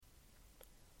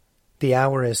The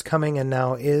hour is coming and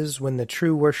now is when the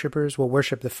true worshippers will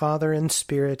worship the Father in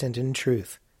spirit and in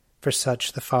truth, for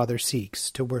such the Father seeks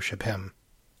to worship him.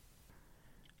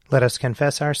 Let us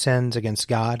confess our sins against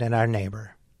God and our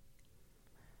neighbor.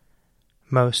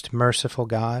 Most merciful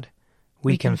God,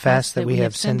 we confess that we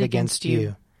have sinned against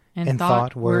you in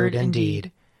thought, word, and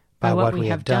deed, by what we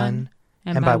have done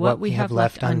and by what we have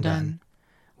left undone.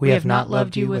 We have not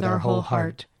loved you with our whole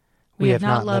heart. We have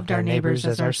not loved our neighbors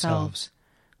as ourselves.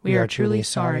 We are truly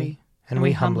sorry, and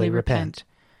we humbly repent.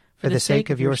 For the sake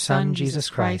of your Son, Jesus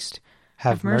Christ,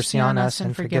 have mercy on us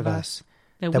and forgive us,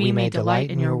 that we may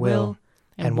delight in your will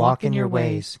and walk in your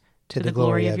ways, to the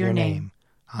glory of your name.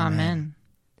 Amen.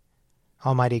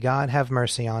 Almighty God, have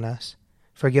mercy on us.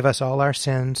 Forgive us all our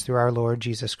sins through our Lord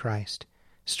Jesus Christ.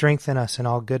 Strengthen us in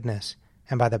all goodness,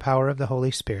 and by the power of the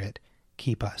Holy Spirit,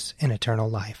 keep us in eternal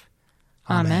life.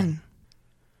 Amen.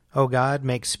 O God,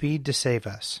 make speed to save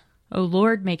us. O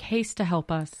Lord, make haste to help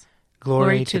us.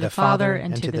 Glory to the Father,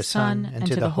 and to the Son, and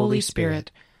to the Holy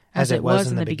Spirit, as it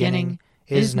was in the beginning,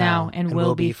 is now, and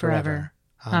will be forever.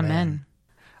 Amen.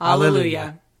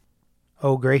 Alleluia.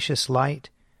 O gracious light,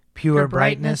 pure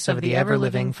brightness of the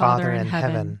ever-living Father in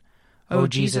heaven, O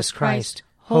Jesus Christ,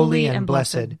 holy and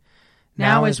blessed,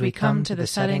 now as we come to the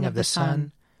setting of the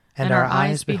sun, and our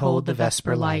eyes behold the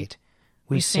vesper light,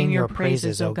 we sing your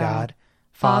praises, O God,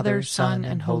 Father, Son,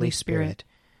 and Holy Spirit.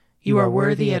 You are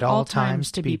worthy at all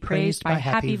times to be praised by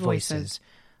happy voices,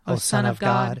 O Son of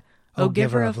God, O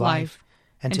Giver of life,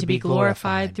 and to be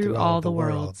glorified through all the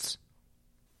worlds.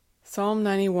 Psalm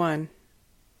 91.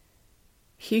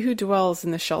 He who dwells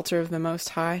in the shelter of the Most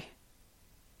High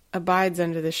abides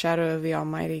under the shadow of the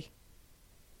Almighty.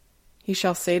 He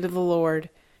shall say to the Lord,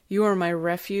 You are my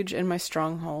refuge and my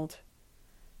stronghold,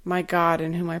 my God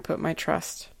in whom I put my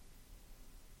trust.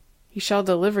 He shall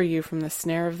deliver you from the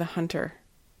snare of the hunter,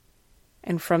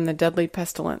 and from the deadly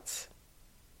pestilence.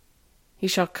 He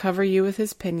shall cover you with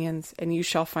his pinions, and you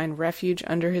shall find refuge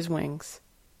under his wings.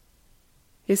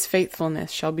 His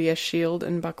faithfulness shall be a shield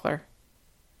and buckler.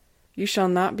 You shall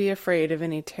not be afraid of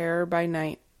any terror by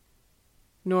night,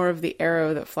 nor of the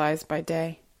arrow that flies by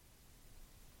day,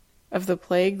 of the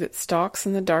plague that stalks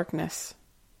in the darkness,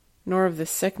 nor of the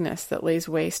sickness that lays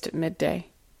waste at midday.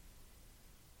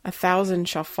 1,000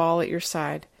 shall fall at your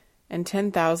side, and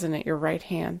 10,000 at your right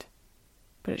hand,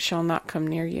 but it shall not come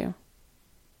near you.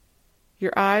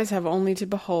 Your eyes have only to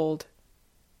behold,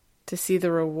 to see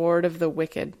the reward of the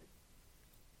wicked.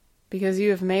 Because you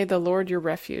have made the Lord your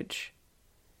refuge,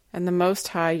 and the Most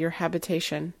High your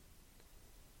habitation.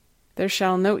 There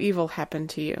shall no evil happen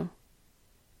to you,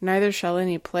 neither shall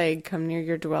any plague come near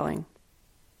your dwelling.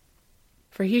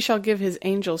 For he shall give his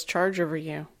angels charge over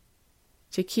you,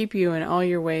 to keep you in all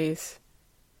your ways.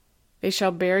 They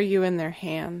shall bear you in their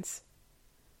hands,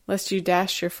 lest you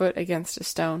dash your foot against a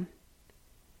stone.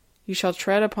 You shall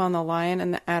tread upon the lion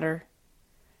and the adder.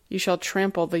 You shall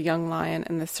trample the young lion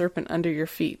and the serpent under your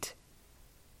feet.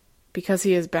 Because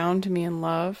he is bound to me in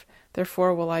love,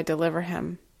 therefore will I deliver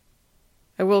him.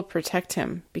 I will protect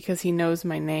him, because he knows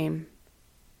my name.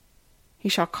 He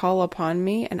shall call upon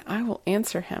me, and I will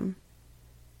answer him.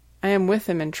 I am with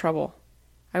him in trouble.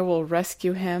 I will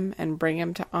rescue him and bring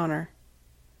him to honor.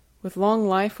 With long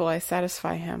life will I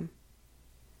satisfy him,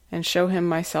 and show him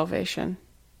my salvation.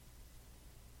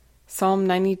 Psalm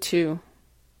 92.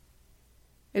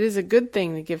 It is a good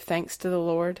thing to give thanks to the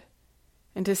Lord,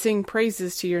 and to sing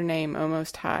praises to your name, O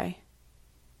Most High,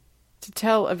 to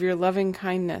tell of your loving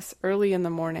kindness early in the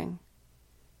morning,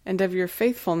 and of your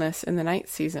faithfulness in the night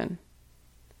season,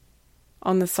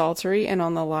 on the psaltery and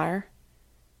on the lyre,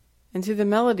 and to the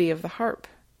melody of the harp.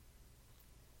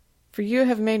 For you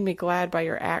have made me glad by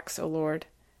your acts, O Lord,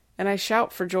 and I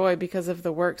shout for joy because of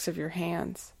the works of your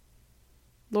hands.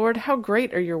 Lord, how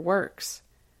great are your works!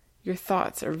 Your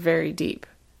thoughts are very deep.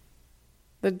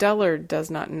 The dullard does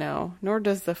not know, nor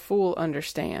does the fool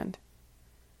understand,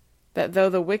 that though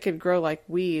the wicked grow like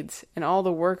weeds, and all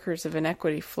the workers of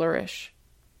iniquity flourish,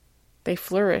 they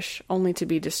flourish only to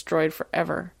be destroyed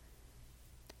forever.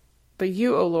 But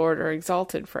you, O Lord, are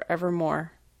exalted for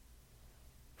evermore.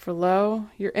 For lo,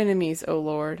 your enemies, O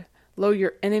Lord, lo,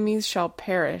 your enemies shall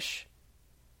perish,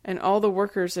 and all the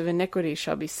workers of iniquity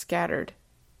shall be scattered.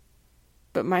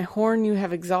 But my horn you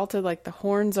have exalted like the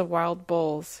horns of wild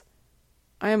bulls.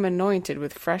 I am anointed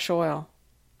with fresh oil.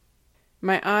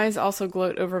 My eyes also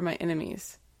gloat over my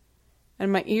enemies,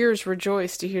 and my ears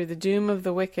rejoice to hear the doom of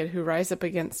the wicked who rise up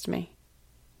against me.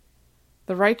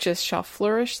 The righteous shall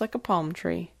flourish like a palm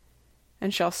tree,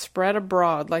 and shall spread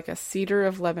abroad like a cedar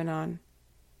of Lebanon.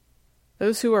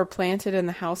 Those who are planted in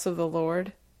the house of the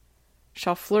Lord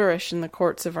shall flourish in the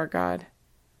courts of our God.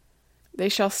 They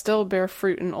shall still bear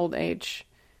fruit in old age.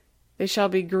 They shall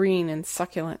be green and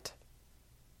succulent,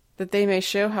 that they may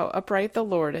show how upright the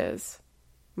Lord is,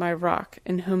 my rock,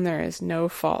 in whom there is no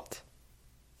fault.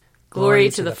 Glory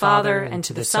to the Father, and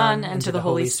to the Son, and to the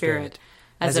Holy Spirit,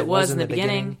 as it was in the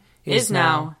beginning, is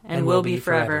now, and will be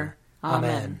forever.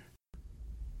 Amen.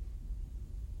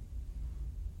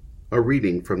 A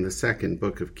reading from the second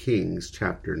book of Kings,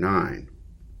 chapter 9.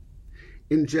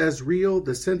 In Jezreel,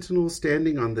 the sentinel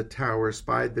standing on the tower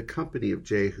spied the company of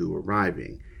Jehu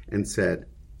arriving, and said,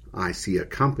 I see a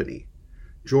company.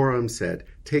 Joram said,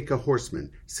 Take a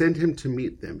horseman, send him to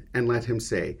meet them, and let him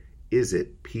say, Is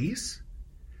it peace?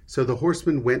 So the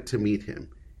horseman went to meet him.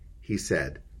 He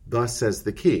said, Thus says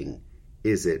the king,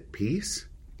 Is it peace?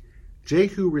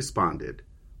 Jehu responded,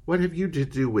 What have you to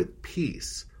do with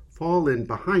peace? Fall in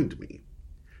behind me.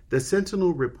 The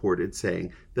sentinel reported,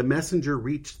 saying, The messenger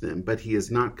reached them, but he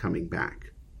is not coming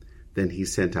back. Then he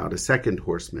sent out a second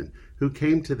horseman, who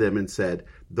came to them and said,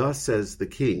 Thus says the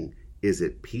king, Is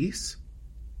it peace?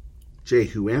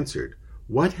 Jehu answered,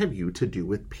 What have you to do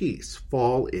with peace?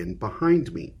 Fall in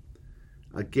behind me.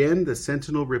 Again the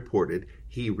sentinel reported,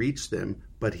 He reached them,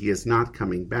 but he is not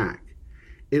coming back.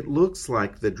 It looks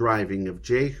like the driving of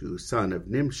Jehu, son of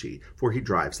Nimshi, for he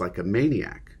drives like a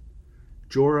maniac.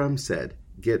 Joram said,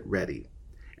 Get ready.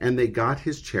 And they got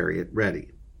his chariot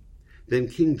ready. Then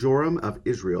King Joram of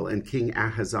Israel and King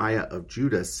Ahaziah of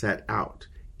Judah set out,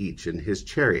 each in his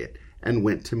chariot, and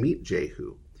went to meet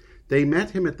Jehu. They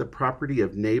met him at the property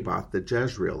of Naboth the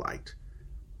Jezreelite.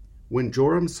 When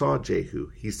Joram saw Jehu,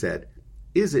 he said,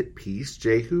 Is it peace,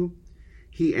 Jehu?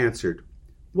 He answered,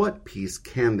 What peace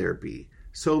can there be,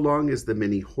 so long as the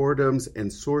many whoredoms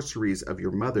and sorceries of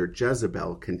your mother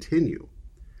Jezebel continue?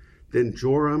 Then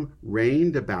Joram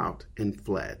reined about and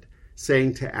fled,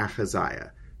 saying to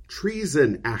Ahaziah,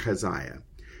 Treason, Ahaziah!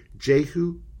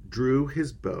 Jehu drew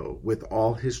his bow with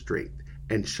all his strength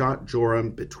and shot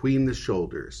Joram between the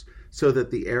shoulders, so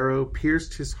that the arrow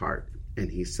pierced his heart, and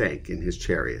he sank in his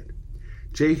chariot.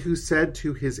 Jehu said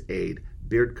to his aide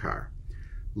Bidkar,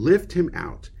 Lift him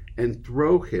out and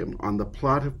throw him on the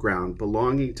plot of ground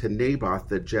belonging to Naboth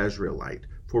the Jezreelite,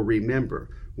 for remember,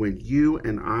 when you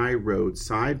and I rode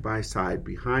side by side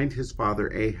behind his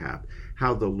father Ahab,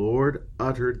 how the Lord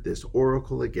uttered this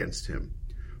oracle against him.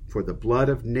 For the blood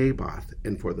of Naboth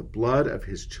and for the blood of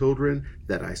his children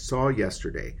that I saw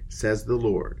yesterday, says the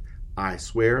Lord, I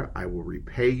swear I will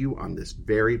repay you on this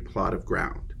very plot of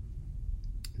ground.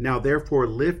 Now therefore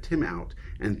lift him out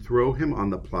and throw him on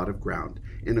the plot of ground,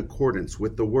 in accordance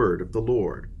with the word of the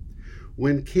Lord.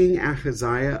 When King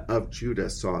Ahaziah of Judah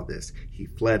saw this, he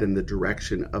fled in the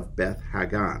direction of Beth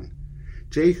Hagan.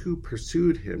 Jehu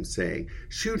pursued him, saying,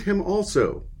 Shoot him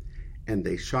also! And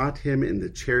they shot him in the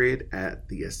chariot at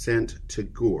the ascent to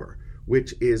Gur,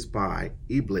 which is by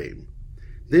Eblaim.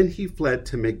 Then he fled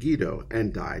to Megiddo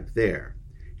and died there.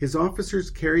 His officers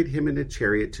carried him in a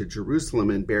chariot to Jerusalem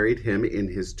and buried him in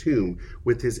his tomb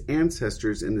with his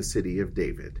ancestors in the city of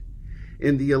David.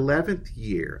 In the 11th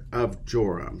year of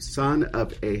Joram, son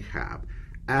of Ahab,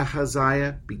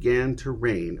 Ahaziah began to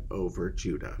reign over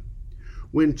Judah.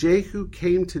 When Jehu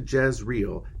came to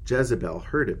Jezreel, Jezebel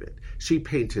heard of it. She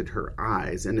painted her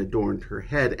eyes and adorned her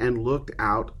head and looked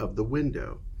out of the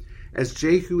window. As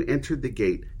Jehu entered the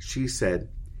gate, she said,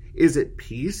 Is it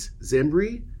peace,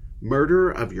 Zimri, murderer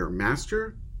of your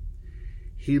master?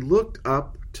 He looked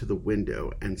up to the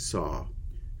window and saw,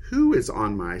 Who is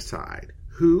on my side?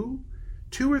 Who?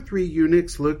 2 or 3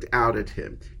 eunuchs looked out at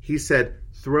him. He said,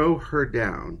 Throw her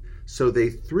down. So they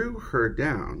threw her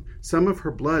down. Some of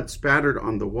her blood spattered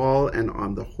on the wall and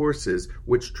on the horses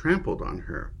which trampled on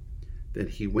her. Then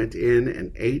he went in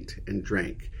and ate and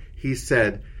drank. He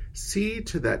said, See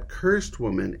to that cursed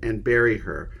woman and bury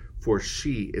her, for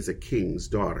she is a king's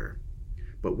daughter.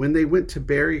 But when they went to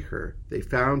bury her, they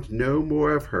found no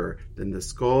more of her than the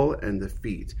skull and the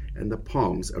feet and the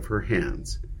palms of her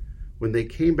hands. When they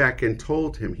came back and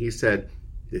told him, he said,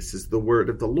 This is the word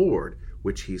of the Lord,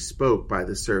 which he spoke by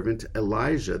the servant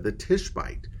Elijah the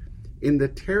Tishbite. In the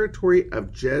territory of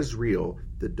Jezreel,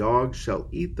 the dog shall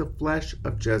eat the flesh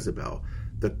of Jezebel.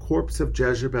 The corpse of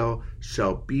Jezebel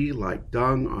shall be like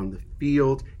dung on the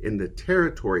field in the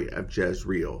territory of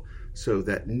Jezreel, so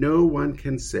that no one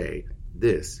can say,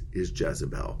 This is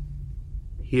Jezebel.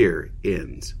 Here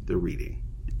ends the reading.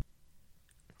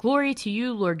 Glory to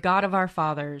you, Lord God of our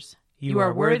fathers. You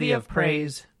are worthy of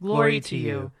praise. Glory to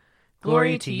you.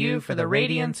 Glory to you for the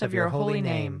radiance of your holy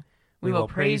name. We will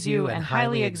praise you and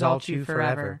highly exalt you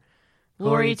forever.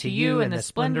 Glory to you in the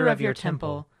splendor of your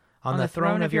temple. On the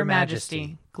throne of your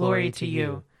majesty, glory to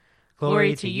you.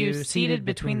 Glory to you seated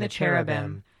between the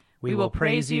cherubim. We will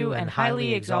praise you and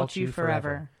highly exalt you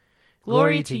forever.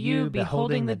 Glory to you,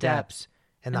 beholding the depths.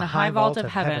 In the high vault of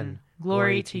heaven,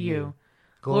 glory to you.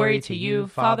 Glory to you,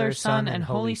 Father, Son, and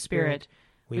Holy Spirit.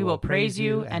 We will praise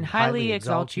you and highly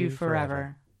exalt you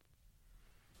forever.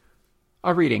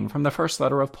 A reading from the first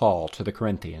letter of Paul to the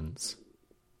Corinthians.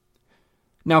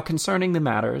 Now concerning the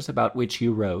matters about which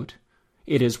you wrote,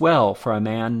 it is well for a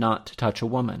man not to touch a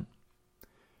woman.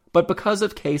 But because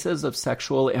of cases of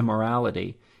sexual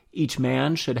immorality, each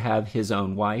man should have his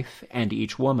own wife, and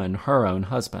each woman her own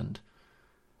husband.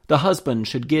 The husband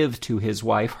should give to his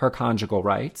wife her conjugal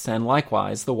rights, and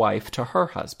likewise the wife to her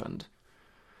husband.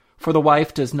 For the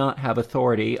wife does not have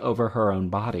authority over her own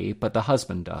body, but the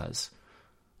husband does.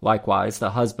 Likewise,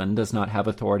 the husband does not have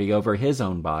authority over his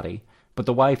own body, but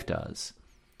the wife does.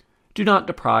 Do not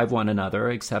deprive one another,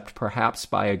 except perhaps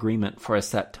by agreement for a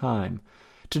set time,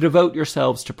 to devote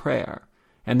yourselves to prayer,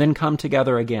 and then come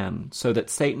together again, so that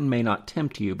Satan may not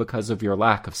tempt you because of your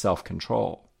lack of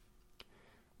self-control.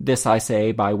 This I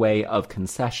say by way of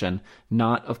concession,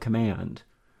 not of command.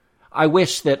 I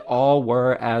wish that all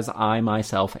were as I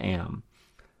myself am.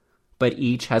 But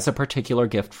each has a particular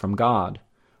gift from God,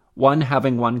 one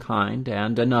having one kind,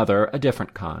 and another a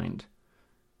different kind.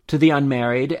 To the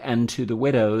unmarried and to the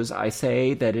widows I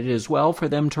say that it is well for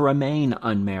them to remain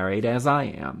unmarried as I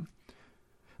am.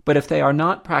 But if they are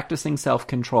not practicing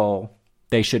self-control,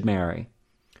 they should marry,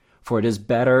 for it is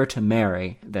better to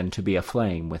marry than to be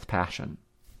aflame with passion.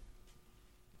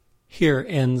 Here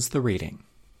ends the reading.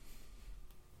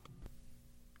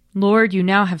 Lord, you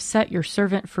now have set your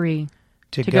servant free,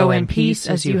 to go in peace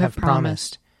as you have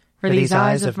promised. For these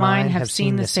eyes of mine have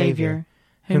seen the Savior,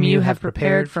 whom you have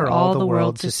prepared for all the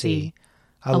world to see,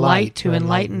 a light to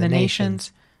enlighten the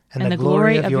nations, and the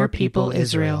glory of your people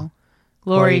Israel.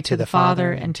 Glory to the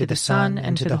Father, and to the Son,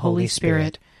 and to the Holy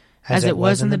Spirit, as it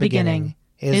was in the beginning,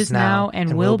 is now,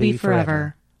 and will be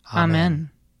forever. Amen.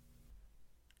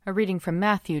 A reading from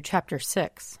Matthew chapter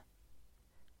 6.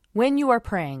 When you are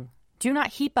praying, do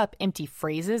not heap up empty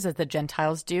phrases as the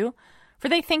Gentiles do, for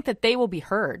they think that they will be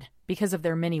heard because of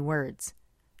their many words.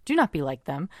 Do not be like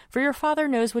them, for your Father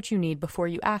knows what you need before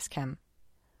you ask him.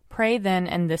 Pray then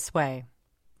in this way: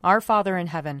 Our Father in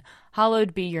heaven,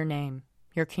 hallowed be your name.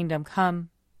 Your kingdom come,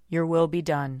 your will be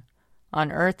done,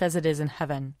 on earth as it is in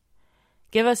heaven.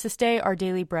 Give us this day our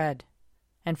daily bread,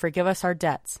 and forgive us our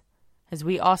debts, as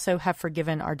we also have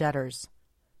forgiven our debtors.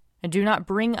 And do not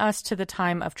bring us to the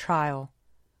time of trial,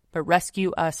 but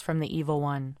rescue us from the evil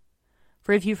one.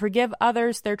 For if you forgive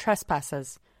others their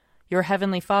trespasses, your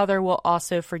heavenly Father will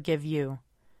also forgive you.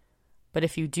 But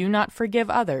if you do not forgive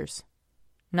others,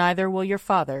 neither will your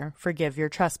Father forgive your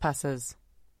trespasses.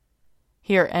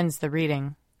 Here ends the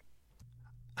reading.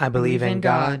 I believe in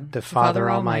God, the Father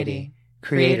Almighty,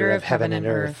 creator of heaven and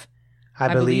earth.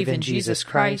 I believe in Jesus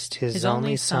Christ, his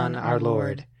only Son, our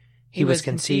Lord. He was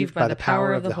conceived by the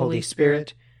power of the Holy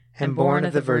Spirit and born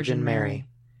of the Virgin Mary.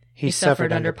 He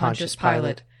suffered under Pontius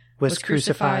Pilate, was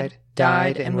crucified,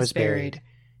 died, and was buried.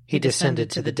 He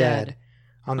descended to the dead.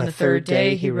 On the third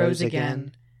day he rose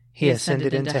again. He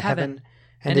ascended into heaven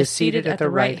and is seated at the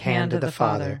right hand of the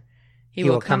Father. He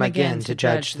will come again to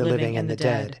judge the living and the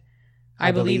dead.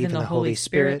 I believe in the Holy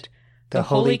Spirit, the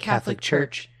Holy Catholic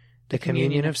Church, the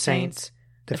communion of saints,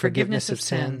 the forgiveness of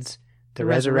sins, the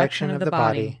resurrection of the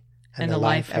body, and the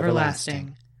life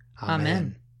everlasting.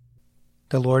 Amen.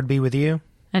 The Lord be with you.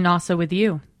 And also with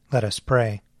you. Let us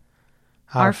pray.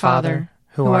 Our Father,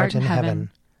 who art in heaven,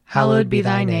 hallowed be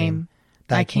thy name.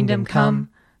 Thy kingdom come,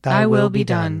 thy will be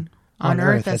done, on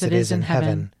earth as it is in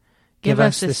heaven. Give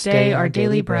us this day our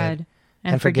daily bread,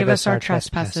 and forgive us our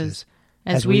trespasses,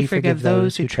 as we forgive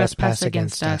those who trespass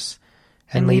against us.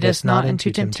 And lead us not into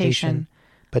temptation,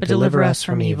 but deliver us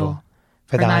from evil.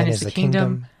 For thine is the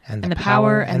kingdom, and the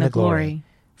power, and the glory,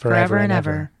 forever and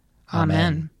ever.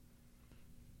 Amen.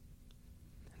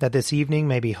 That this evening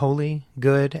may be holy,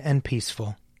 good, and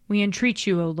peaceful. We entreat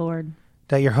you, O Lord.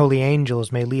 That your holy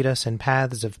angels may lead us in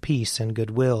paths of peace and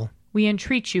goodwill. We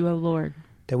entreat you, O Lord.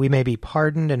 That we may be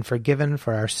pardoned and forgiven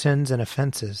for our sins and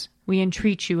offenses. We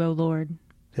entreat you, O Lord.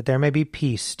 That there may be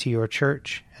peace to your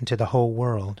church and to the whole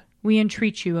world. We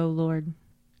entreat you, O Lord.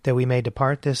 That we may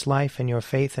depart this life in your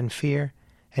faith and fear,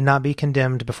 and not be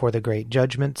condemned before the great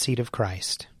judgment seat of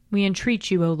Christ. We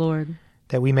entreat you, O Lord.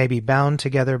 That we may be bound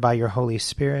together by your Holy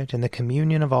Spirit in the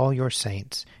communion of all your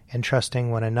saints, entrusting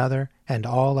one another and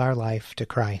all our life to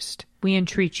Christ. We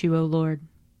entreat you, O Lord.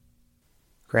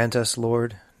 Grant us,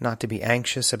 Lord, not to be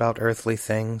anxious about earthly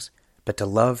things, but to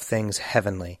love things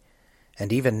heavenly,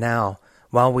 and even now,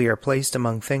 while we are placed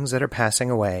among things that are passing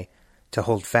away, to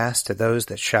hold fast to those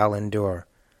that shall endure.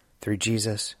 Through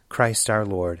Jesus Christ our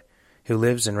Lord. who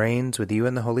lives and reigns with you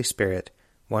in the Holy Spirit,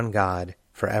 one God,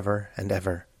 forever and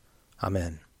ever.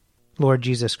 Amen. Lord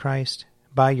Jesus Christ,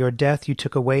 by your death you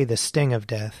took away the sting of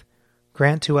death.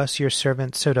 Grant to us, your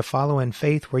servants, so to follow in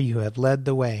faith where you have led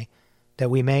the way, that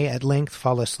we may at length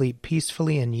fall asleep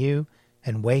peacefully in you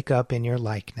and wake up in your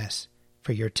likeness,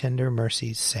 for your tender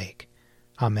mercy's sake.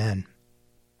 Amen.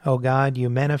 O God, you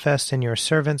manifest in your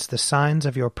servants the signs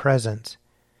of your presence.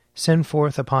 Send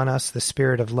forth upon us the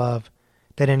Spirit of love,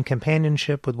 that in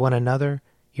companionship with one another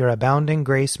your abounding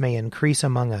grace may increase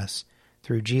among us,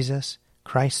 through Jesus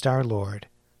Christ our Lord.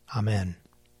 Amen.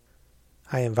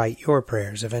 I invite your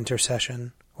prayers of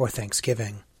intercession or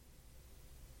thanksgiving.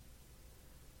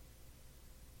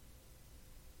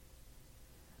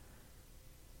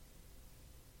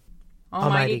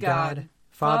 Almighty God,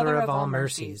 Father of all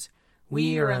mercies, we,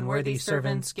 your unworthy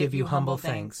servants, give you humble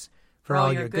thanks for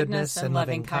all your goodness and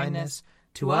loving kindness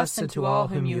to us and to all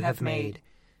whom you have made.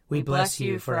 We bless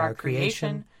you for our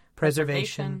creation,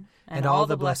 preservation, and all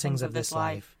the blessings of this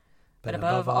life, but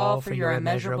above all for your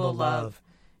immeasurable love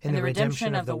in the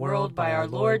redemption of the world by our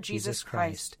Lord Jesus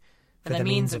Christ, for the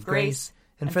means of grace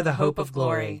and for the hope of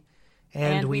glory.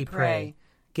 And we pray,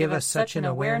 give us such an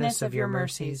awareness of your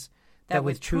mercies, that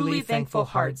with truly thankful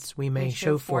hearts we may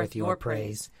show forth your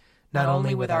praise, not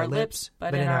only with our lips,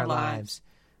 but in our lives,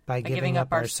 by giving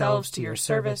up ourselves to your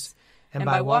service, and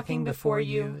by walking before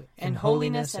you in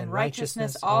holiness and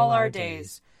righteousness all our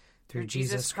days, through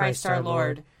Jesus Christ our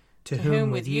Lord, to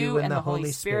whom with you and the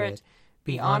Holy Spirit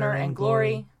be honor and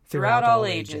glory throughout all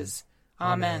ages.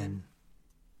 Amen.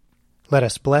 Let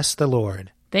us bless the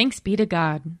Lord. Thanks be to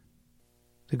God.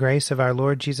 The grace of our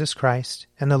Lord Jesus Christ,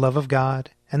 and the love of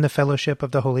God, and the fellowship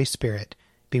of the Holy Spirit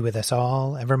be with us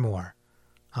all evermore.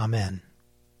 Amen.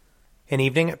 An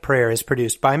Evening at Prayer is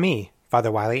produced by me,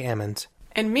 Father Wiley Ammons.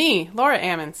 And me, Laura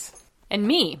Ammons. And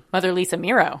me, Mother Lisa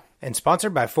Miro. And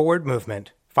sponsored by Forward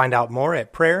Movement. Find out more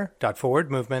at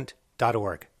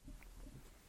prayer.forwardmovement.org.